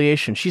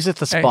exfoliation. She's at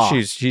the spa.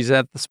 She's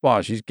at the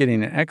spa. She's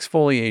getting an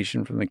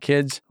exfoliation from the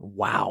kids.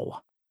 Wow.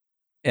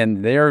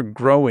 And they're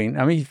growing.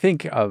 I mean, you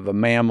think of a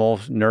mammal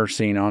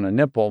nursing on a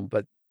nipple,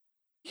 but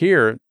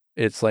here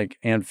it's like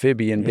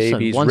amphibian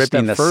babies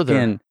ripping the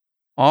skin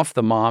off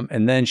the mom,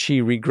 and then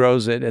she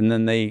regrows it, and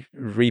then they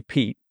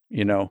repeat,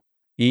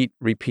 eat,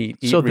 repeat,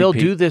 eat, so they'll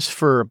repeat. do this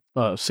for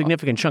a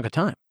significant chunk of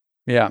time.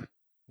 Yeah.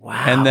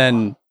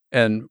 Wow.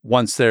 And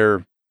once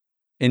they're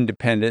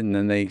independent, and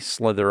then they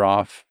slither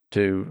off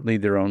to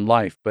lead their own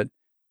life. But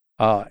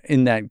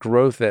in that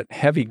growth, that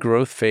heavy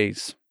growth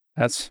phase,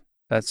 that's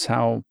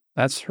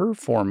her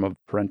form of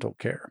parental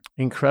care.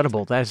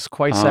 Incredible. That is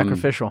quite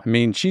sacrificial. I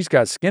mean, she's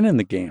got skin in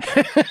the game.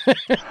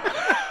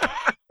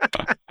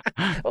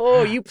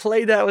 Oh, you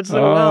played that one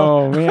so well.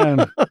 Oh,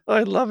 man.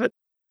 I love it.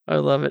 I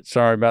love it.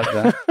 Sorry about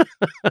that.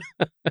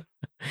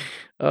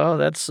 Oh,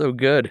 that's so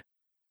good.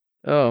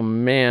 Oh,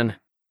 man.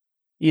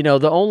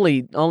 The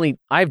only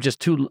I have just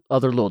two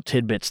other little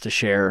tidbits to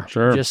share.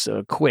 Sure. Just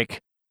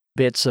quick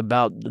bits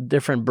about the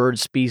different bird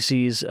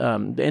species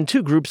and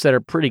two groups that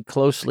are pretty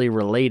closely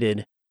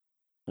related.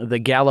 The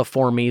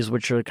Galliformes,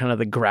 which are kind of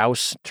the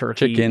grouse,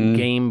 turkey,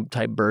 game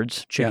type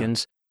birds,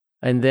 chickens.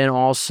 Yeah. And then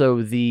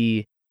also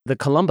the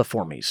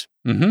Columbiformes.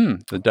 Mm-hmm.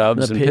 The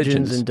doves the and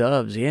pigeons. And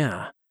doves,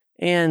 yeah.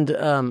 And,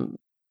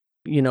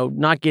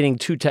 not getting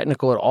too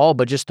technical at all,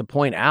 but just to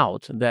point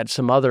out that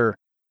some other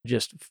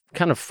just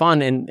kind of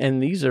fun,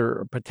 and these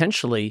are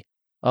potentially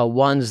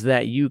ones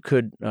that you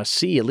could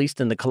see, at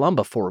least in the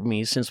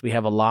Columbiformes, since we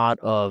have a lot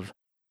of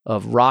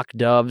rock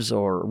doves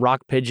or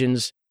rock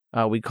pigeons.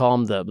 We call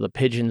them the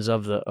pigeons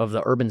of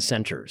the urban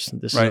centers.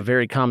 This is a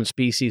very common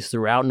species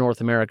throughout North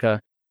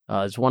America.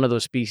 It's one of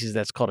those species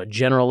that's called a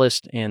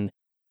generalist, and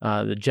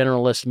the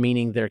generalist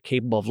meaning they're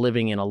capable of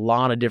living in a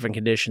lot of different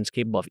conditions,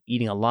 capable of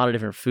eating a lot of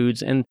different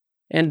foods, and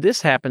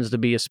this happens to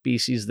be a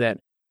species that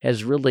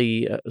has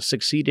really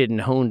succeeded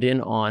and honed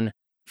in on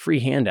free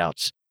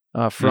handouts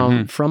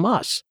from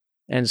us.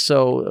 And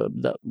so,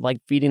 like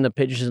feeding the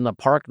pigeons in the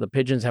park, the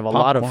pigeons have a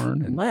lot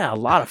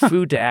of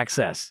food to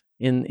access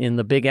in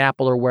the Big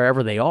Apple or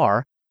wherever they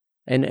are.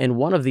 And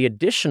one of the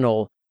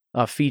additional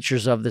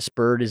features of this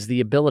bird is the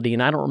ability,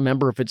 and I don't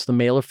remember if it's the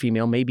male or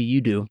female, maybe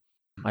you do.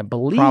 I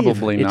believe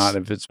probably not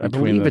if it's between I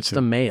believe it's two.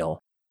 the male.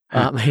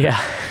 They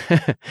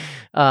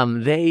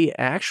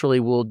actually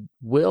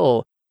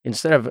will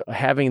instead of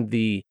having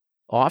the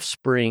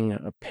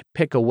offspring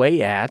pick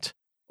away at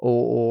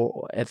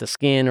or at the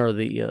skin or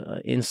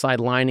the inside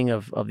lining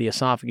of the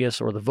esophagus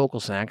or the vocal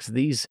sacs,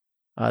 these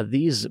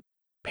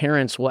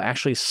parents will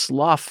actually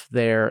slough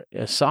their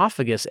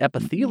esophagus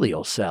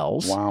epithelial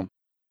cells Wow.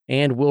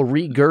 and will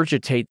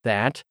regurgitate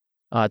that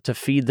to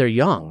feed their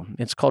young.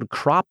 It's called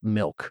crop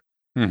milk.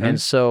 Mhm.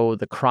 And so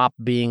the crop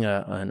being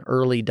an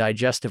early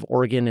digestive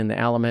organ in the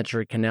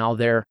alimentary canal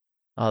there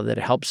that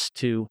helps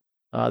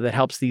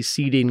these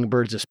seed-eating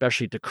birds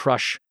especially to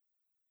crush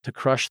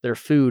their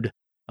food.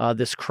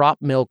 This crop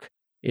milk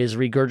is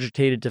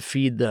regurgitated to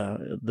feed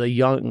the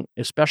young,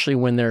 especially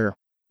when they're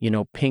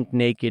pink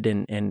naked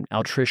and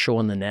altricial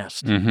in the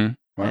nest. Mhm.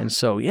 Wow. And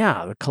so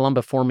the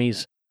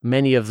columbiformes,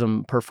 many of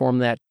them perform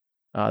that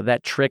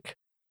trick.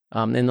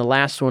 And the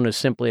last one is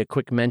simply a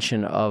quick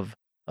mention of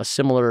a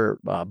similar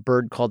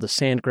bird called the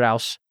sand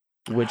grouse,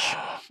 which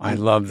I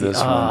love this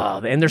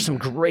one. and there's some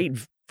great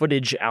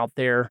footage out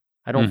there.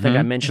 I don't think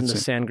I Mhm. mentioned the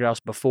It's a- sand grouse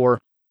before,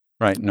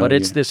 Right. No, but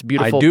it's this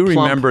beautiful. I do plump-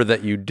 remember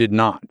that you did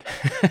not.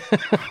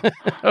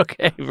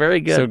 Okay, very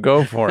good. So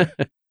go for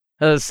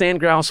it. Sand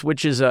grouse,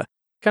 which is a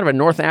kind of a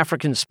North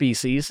African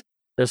species.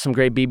 There's some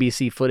great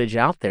BBC footage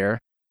out there.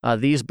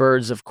 These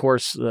birds, of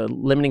course, the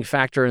limiting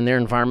factor in their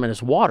environment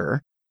is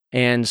water.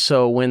 And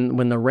so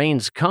when the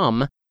rains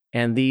come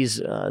and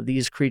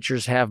these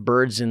creatures have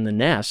birds in the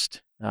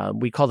nest,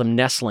 we call them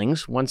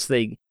nestlings. Once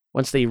they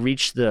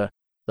reach the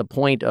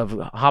point of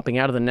hopping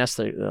out of the nest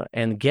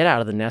and get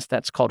out of the nest,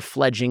 that's called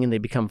fledging, and they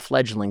become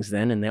fledglings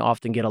then, and they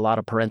often get a lot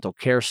of parental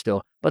care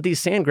still. But these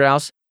sand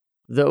grouse,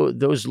 though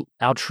those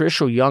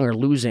altricial young are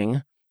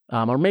losing,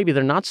 or maybe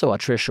they're not so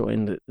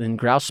altricial in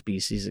grouse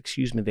species,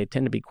 they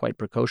tend to be quite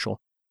precocial.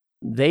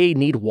 They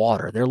need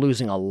water. They're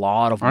losing a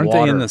lot of Aren't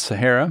water. they in the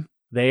Sahara?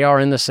 They are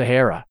in the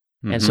Sahara.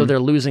 And so Mhm. they're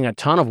losing a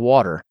ton of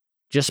water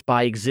just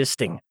by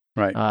existing.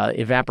 Right.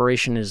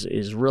 Evaporation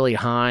is really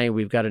high.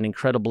 We've got an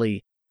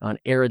incredibly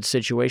arid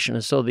situation.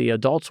 And so the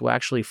adults will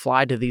actually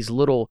fly to these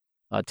little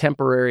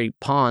temporary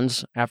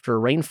ponds after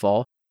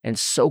rainfall and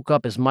soak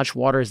up as much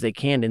water as they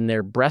can in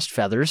their breast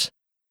feathers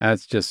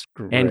That's just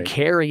great. and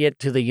carry it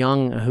to the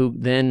young, who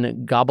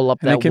then gobble up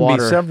And that it can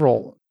water. be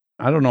several,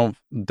 I don't know,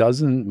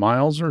 dozen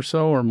miles or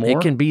so or more. It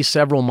can be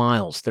several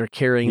miles. They're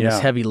carrying this Yeah.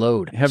 heavy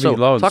load. Heavy so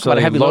load. Talk So about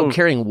a they heavy load- load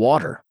carrying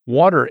water.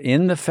 Water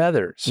in the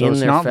feathers. So In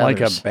it's their not like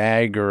feathers. a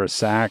bag or a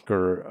sack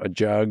or a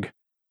jug.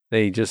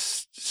 They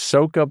just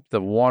soak up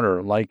the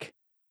water like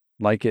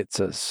it's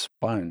a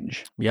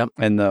sponge. Yep.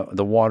 And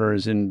the water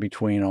is in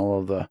between all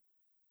of the.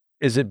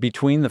 Is it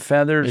between the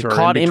feathers They're or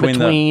caught in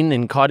between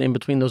and caught in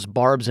between those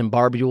barbs and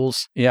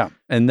barbules. Yeah,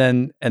 and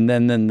then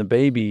the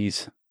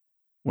babies,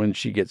 when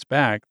she gets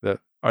back,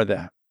 are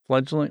the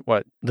fledgling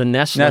what The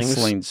nestlings.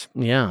 nestlings?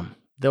 Yeah.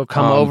 They'll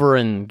come Um, over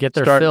and get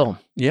their start- fill.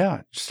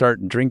 Yeah,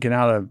 start drinking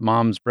out of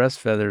mom's breast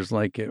feathers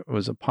like it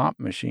was a pop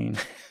machine.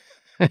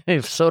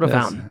 Soda That's-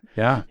 fountain.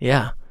 Yeah,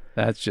 Yeah.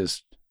 that's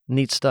just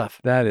Neat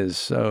stuff. that is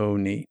so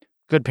neat.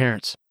 Good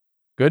parents.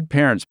 Good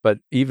parents, but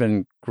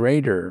even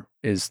greater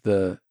is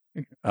the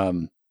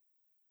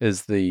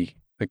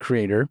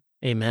creator,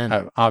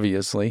 Amen.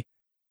 obviously,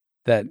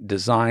 that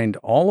designed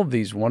all of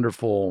these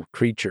wonderful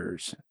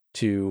creatures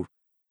to.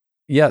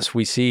 Yes,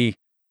 we see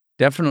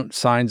definite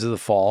signs of the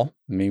fall.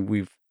 I mean,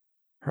 we've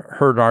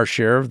heard our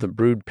share of the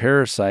brood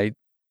parasite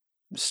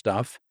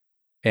stuff,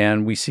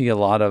 and we see a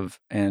lot of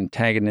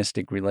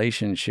antagonistic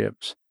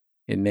relationships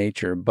in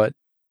nature. But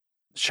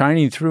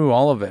shining through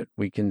all of it,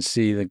 we can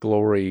see the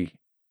glory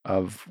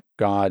of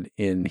God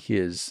in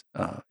His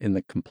in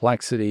the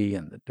complexity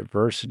and the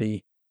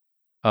diversity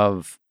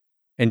of,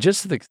 and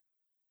just the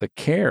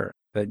care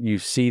that you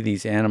see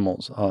these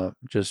animals.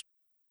 Just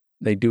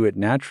they do it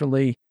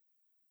naturally.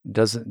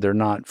 They're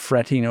not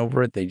fretting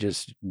over it. They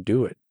just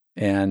do it.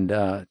 And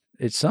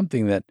it's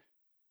something that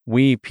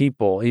we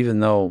people, even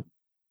though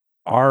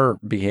our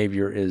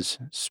behavior is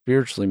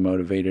spiritually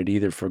motivated,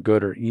 either for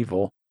good or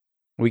evil,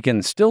 we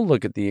can still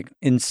look at the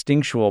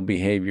instinctual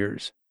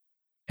behaviors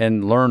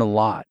and learn a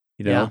lot,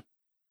 Yeah.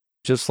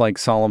 Just like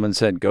Solomon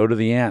said, go to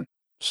the ant,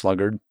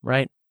 sluggard.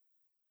 Right.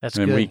 That's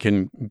And good. we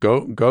can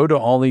go to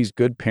all these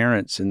good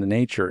parents in the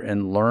nature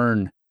and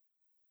learn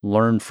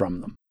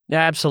from them.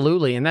 Yeah,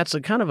 absolutely. And that's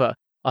a kind of a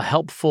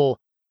helpful,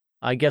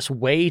 I guess,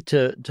 way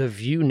to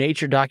view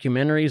nature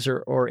documentaries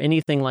or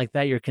anything like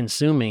that you're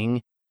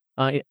consuming,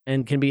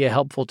 and can be a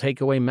helpful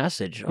takeaway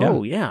message. Yeah.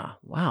 Oh, yeah.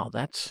 Wow.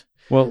 That's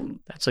Well,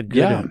 a good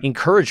Yeah.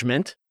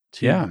 encouragement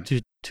Yeah.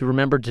 to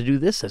remember to do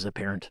this as a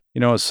parent.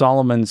 as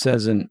Solomon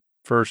says in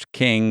 1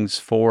 Kings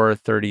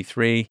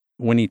 4:33,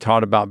 when he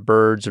taught about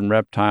birds and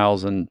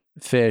reptiles and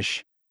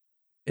fish,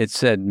 it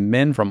said,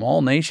 men from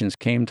all nations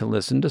came to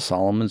listen to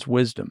Solomon's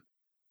wisdom.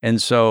 And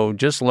so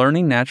just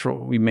learning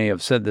we may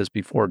have said this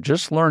before,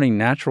 just learning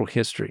natural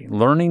history,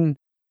 learning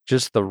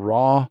just the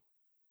raw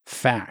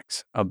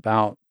facts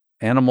about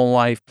animal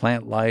life,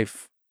 plant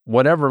life,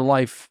 whatever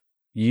life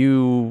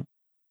you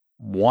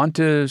want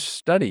to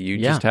study, you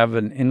Yeah. just have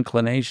an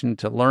inclination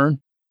to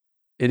learn.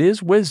 It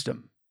is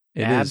wisdom.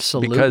 It is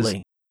Absolutely. because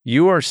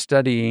you are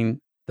studying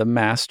the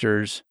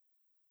master's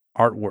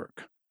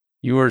artwork.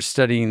 You are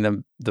studying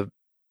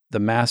the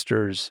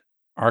master's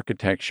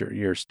architecture.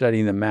 You're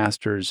studying the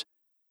masters,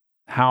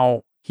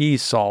 how he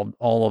solved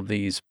all of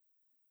these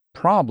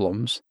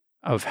problems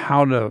of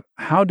how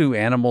do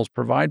animals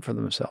provide for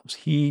themselves.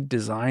 He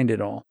designed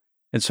it all.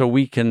 And so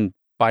we can,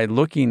 by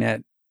looking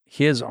at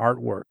his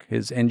artwork,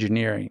 his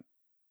engineering,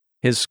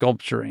 his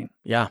sculpturing,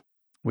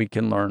 we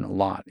can learn a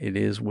lot. It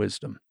is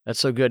wisdom. That's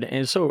so good.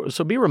 And so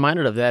be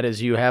reminded of that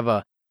as you have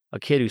a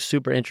kid who's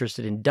super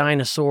interested in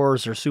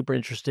dinosaurs or super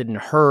interested in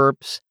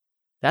herps.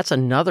 That's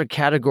another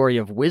category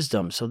of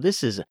wisdom. So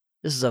this is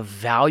a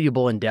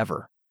valuable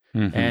endeavor.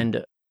 Mm-hmm.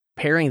 And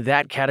pairing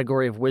that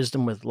category of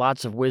wisdom with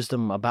lots of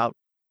wisdom about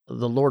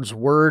the Lord's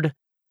word,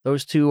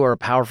 those two are a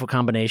powerful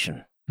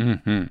combination.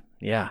 Mm-hmm.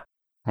 Yeah.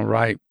 All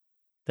right.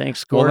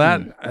 Thanks,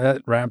 Gordon. Well,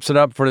 that wraps it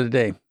up for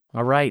today.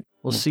 All right.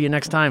 We'll see you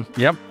next time.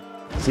 Yep.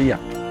 See ya.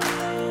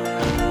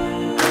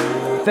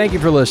 Thank you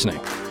for listening.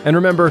 And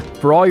remember,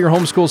 for all your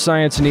homeschool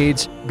science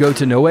needs, go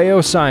to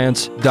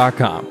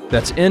noeoscience.com.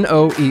 That's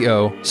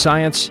NOEO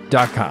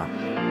science.com.